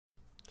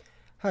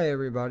Hi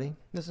everybody,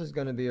 this is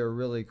going to be a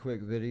really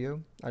quick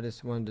video. I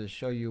just wanted to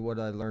show you what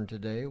I learned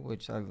today,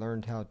 which I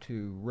learned how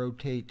to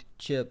rotate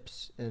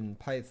chips in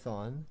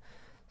Python.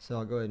 So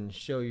I'll go ahead and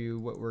show you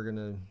what we're going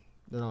to,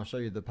 then I'll show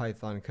you the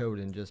Python code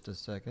in just a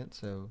second.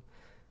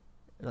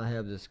 And I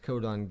have this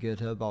code on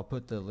GitHub. I'll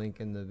put the link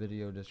in the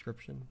video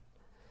description.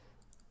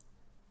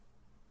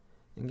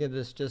 And give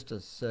this just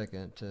a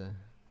second to,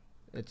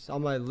 it's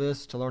on my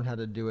list to learn how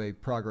to do a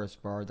progress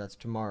bar. That's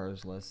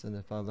tomorrow's lesson.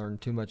 If I learn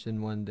too much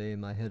in one day,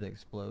 my head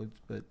explodes.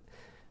 But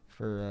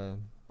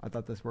I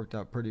thought this worked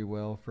out pretty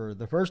well. For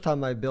the first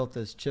time I built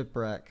this chip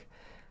rack,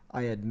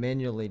 I had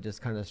manually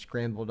just kind of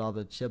scrambled all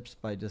the chips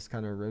by just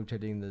kind of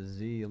rotating the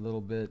Z a little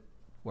bit,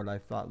 what I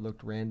thought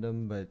looked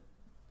random, but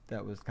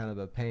that was kind of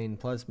a pain.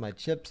 Plus my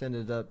chips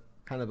ended up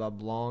kind of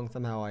oblong.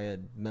 Somehow I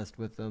had messed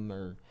with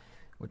them,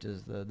 which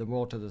is the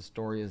moral to the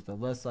story is the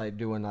less I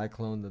do in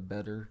iClone, the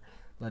better.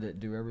 Let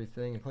it do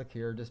everything. And click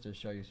here just to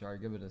show you. Sorry,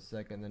 give it a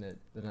second.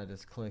 Then I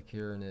just click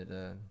here and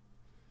I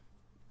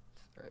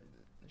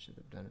should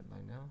have done it by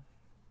now.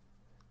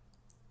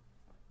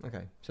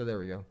 Okay, so there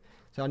we go.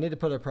 So I need to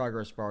put a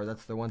progress bar.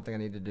 That's the one thing I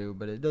need to do,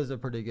 but it does a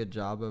pretty good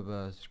job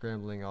of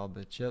scrambling all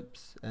the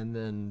chips. And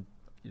then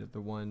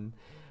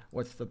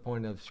what's the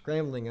point of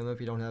scrambling them if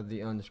you don't have the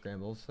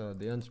unscramble? So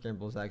the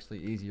unscramble is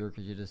actually easier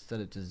because you just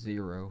set it to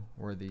 0,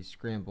 where the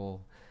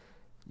scramble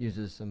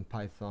uses some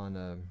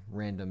Python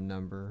random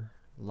number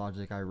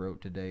logic I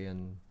wrote today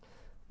in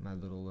my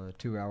little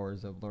 2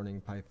 hours of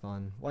learning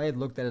Python. Well, I had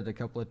looked at it a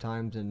couple of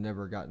times and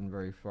never gotten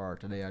very far.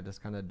 Today I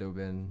just kind of dove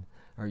in,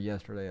 or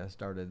yesterday I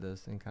started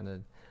this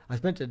and I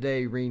spent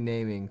today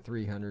renaming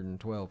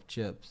 312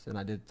 chips, and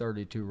I did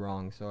 32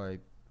 wrong, so I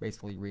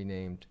basically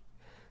renamed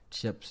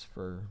chips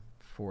for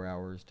 4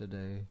 hours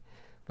today.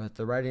 But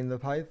the writing the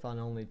Python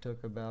only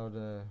took about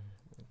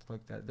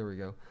there we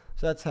go.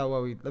 So that's how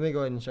let me go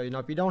ahead and show you. Now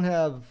if you don't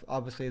have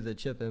obviously the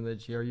chip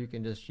image here, you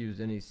can just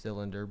use any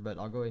cylinder, but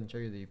I'll go ahead and show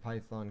you the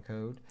Python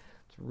code.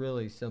 It's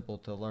really simple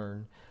to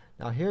learn.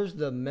 Now here's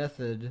the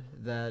method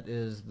that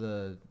is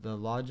the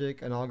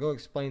logic, and I'll go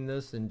explain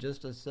this in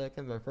just a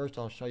second, but first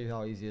I'll show you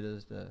how easy it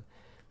is to,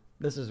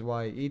 this is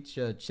why each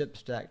chip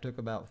stack took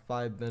about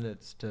 5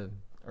 minutes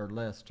or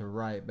less to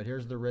write, but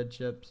here's the red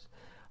chips.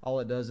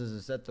 All it does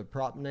is set the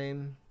prop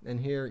name,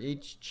 and here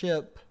each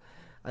chip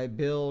I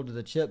build,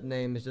 the chip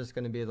name is just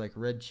going to be like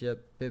red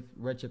chip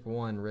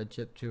 1, red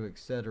chip 2,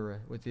 etc.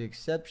 With the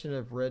exception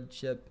of red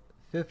chip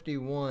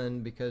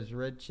 51, because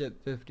red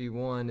chip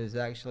 51 is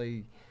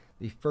actually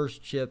the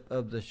first chip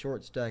of the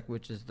short stack,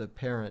 which is the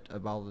parent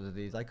of all of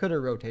these. I could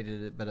have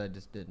rotated it, but I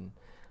just didn't.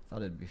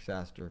 Thought it'd be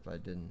faster if I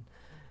didn't.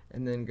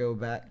 And then go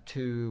back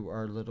to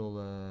our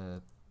little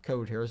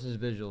code here. This is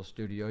Visual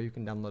Studio. You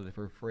can download it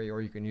for free,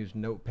 or you can use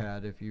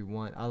Notepad if you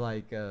want. I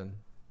like the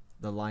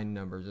line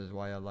numbers is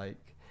why I like.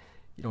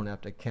 You don't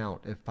have to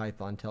count. If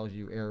Python tells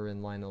you error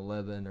in line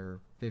 11 or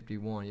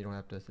 51, you don't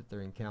have to sit there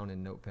and count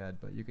in Notepad,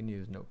 but you can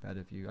use Notepad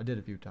I did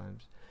a few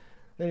times.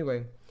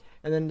 Anyway,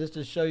 and then just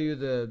to show you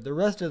the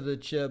rest of the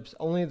chips,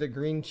 only the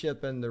green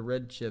chip and the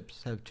red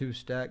chips have 2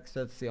 stacks.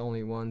 That's the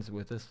only ones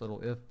with this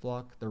little if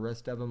block. The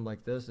rest of them,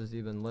 like this, is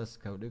even less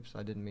code. Oops,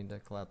 I didn't mean to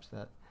collapse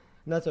that.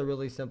 And that's a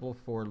really simple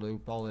for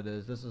loop. All it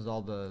is, this is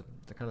all the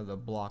kind of the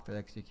block that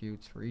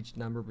executes for each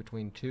number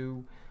between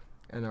 2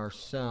 and our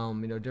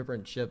sum.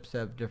 Different chips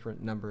have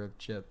different number of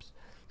chips,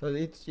 so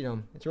it's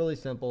really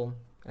simple.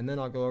 And then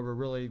I'll go over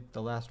really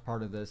the last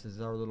part of this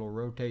is our little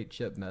rotate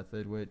chip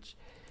method, which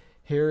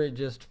here it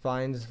just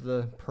finds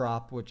the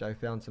prop, which I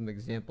found some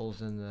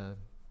examples in the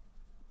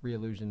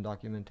Reillusion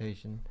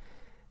documentation,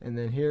 and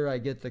then here I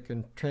get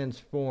the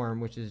transform,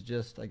 which is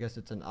just, I guess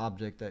it's an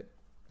object that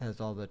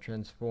has all the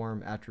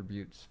transform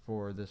attributes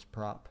for this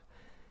prop.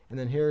 And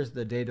then here's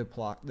the data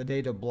block,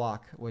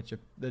 which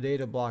the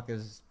data block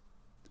is,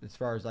 as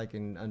far as I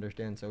can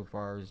understand so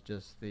far, is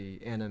just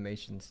the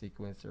animation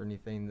sequence or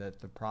anything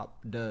that the prop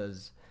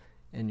does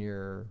in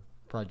your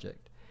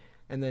project.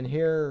 And then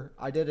here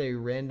I did a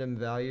random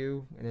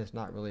value, and it's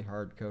not really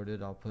hard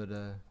coded. I'll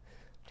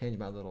change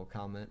my little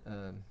comment,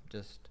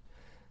 just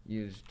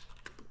used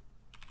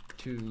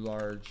 2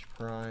 large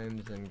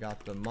primes and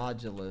got the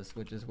modulus,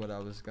 which is what I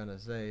was gonna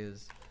say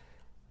is,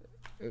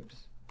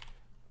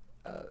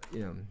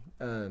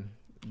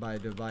 by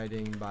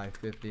dividing by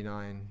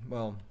 59.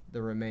 Well, the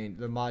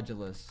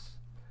modulus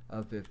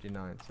of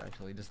 59 is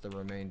actually just the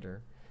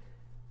remainder.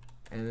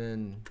 And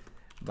then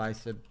by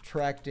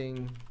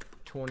subtracting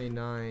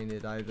 29,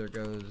 it either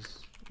goes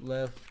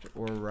left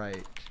or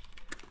right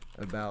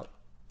about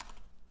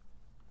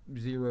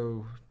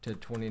 0 to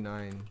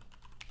 29,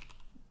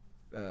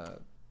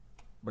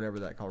 whatever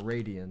that called,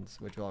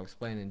 radians, which I'll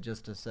explain in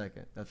just a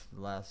second. That's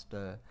the last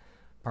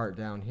part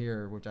down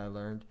here, which I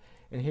learned.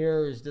 And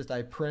here is just,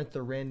 I print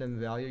the random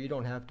value. You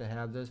don't have to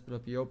have this, but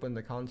if you open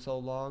the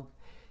console log,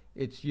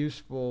 it's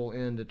useful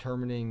in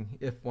determining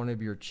if one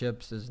of your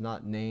chips is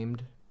not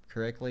named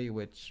correctly,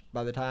 which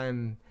by the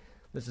time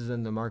this is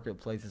in the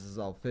marketplace, this is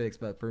all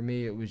fixed. But for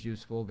me, it was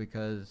useful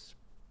because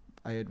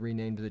I had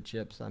renamed the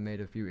chips. I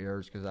made a few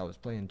errors because I was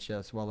playing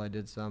chess while I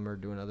did some or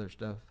doing other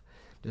stuff.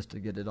 just to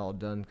get it all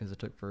done because it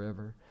took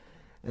forever.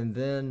 And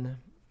then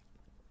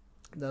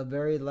the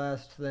very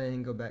last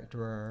thing, go back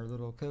to our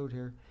little code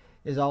here,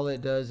 is all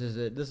it does is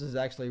this is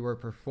actually where it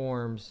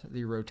performs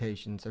the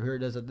rotation. So here it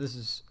does it. This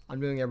is, I'm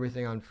doing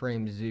everything on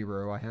frame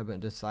 0. I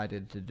haven't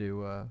decided to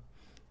do,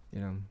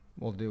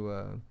 we'll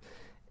do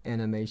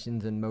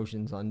animations and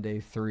motions on day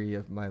 3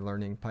 of my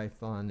learning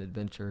Python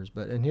adventures.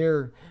 But in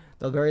here,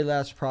 the very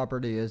last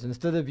property is,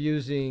 instead of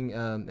using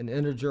an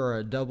integer or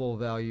a double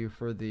value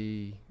for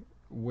the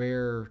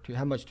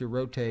how much to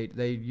rotate,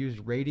 they use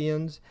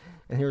radians,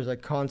 and here's a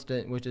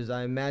constant, which is,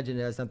 I imagine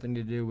it has something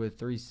to do with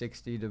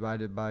 360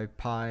 divided by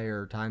pi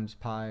or times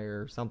pi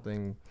or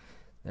something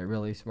that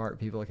really smart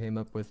people came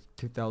up with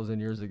 2,000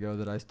 years ago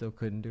that I still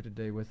couldn't do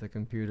today with a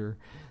computer.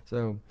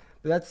 So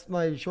that's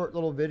my short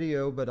little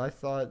video, but I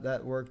thought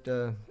that worked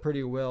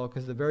pretty well,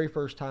 because the very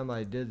first time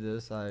I did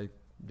this, I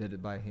did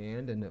it by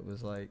hand, and it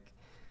was like,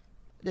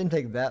 it didn't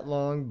take that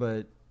long,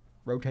 but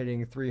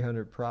rotating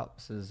 300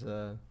 props is,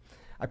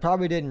 I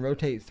probably didn't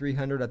rotate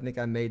 300. I think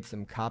I made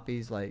some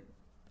copies, like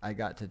I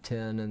got to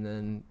 10, and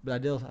then,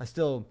 but I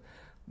still,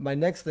 my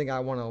next thing I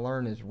want to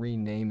learn is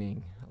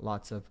renaming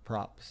lots of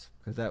props,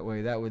 because that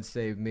way, that would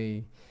save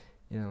me,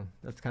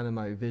 that's kind of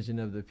my vision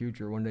of the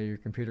future. One day your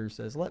computer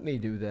says, let me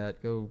do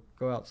that, go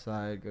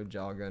outside, go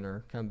jogging,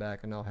 or come back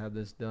and I'll have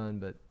this done.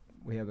 But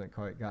we haven't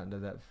quite gotten to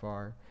that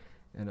far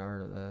in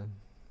our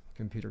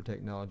computer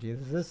technology.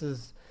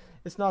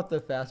 It's not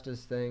the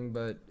fastest thing,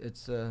 but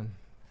it's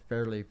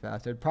fairly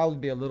fast. It'd probably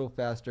be a little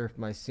faster if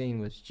my scene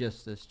was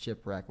just this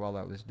chip rack while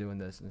I was doing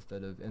this,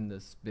 instead of in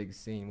this big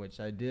scene, which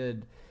I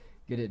did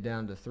get it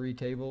down to 3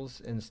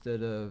 tables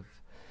instead of,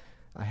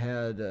 I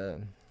had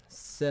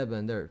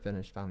 7, there it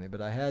finished finally,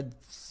 but I had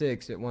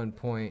 6 at one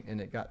point,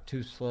 and it got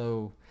too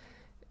slow.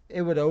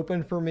 It would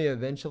open for me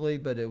eventually,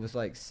 but it was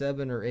like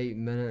 7 or 8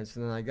 minutes,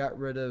 and then I got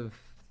rid of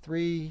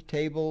 3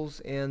 tables,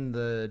 and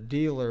the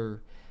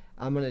dealer,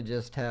 I'm going to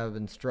just have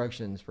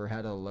instructions for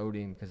how to load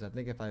him, because I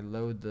think if I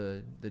load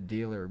the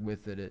dealer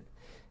with it,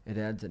 it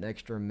adds an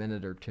extra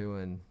minute or 2.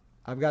 And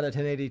I've got a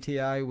 1080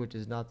 Ti, which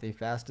is not the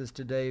fastest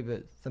today,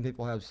 but some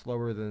people have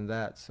slower than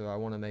that, so I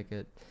want to make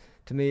it,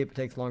 to me, if it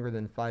takes longer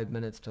than 5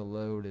 minutes to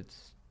load,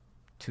 it's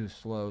too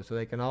slow. So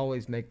they can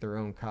always make their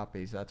own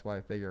copies. That's why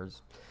I figure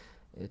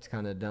it's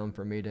kind of dumb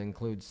for me to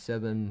include 6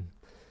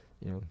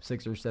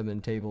 or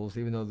 7 tables,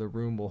 even though the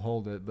room will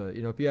hold it. But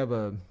if you have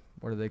a,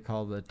 what do they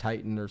call, the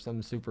Titan or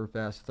some super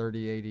fast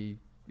 3080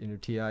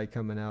 Ti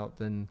coming out,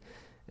 then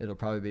it'll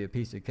probably be a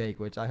piece of cake,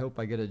 which I hope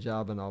I get a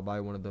job and I'll buy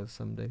one of those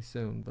someday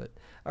soon. But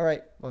all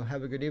right, well,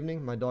 have a good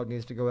evening. My dog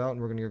needs to go out,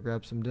 and we're going to go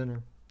grab some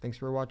dinner. Thanks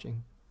for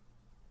watching.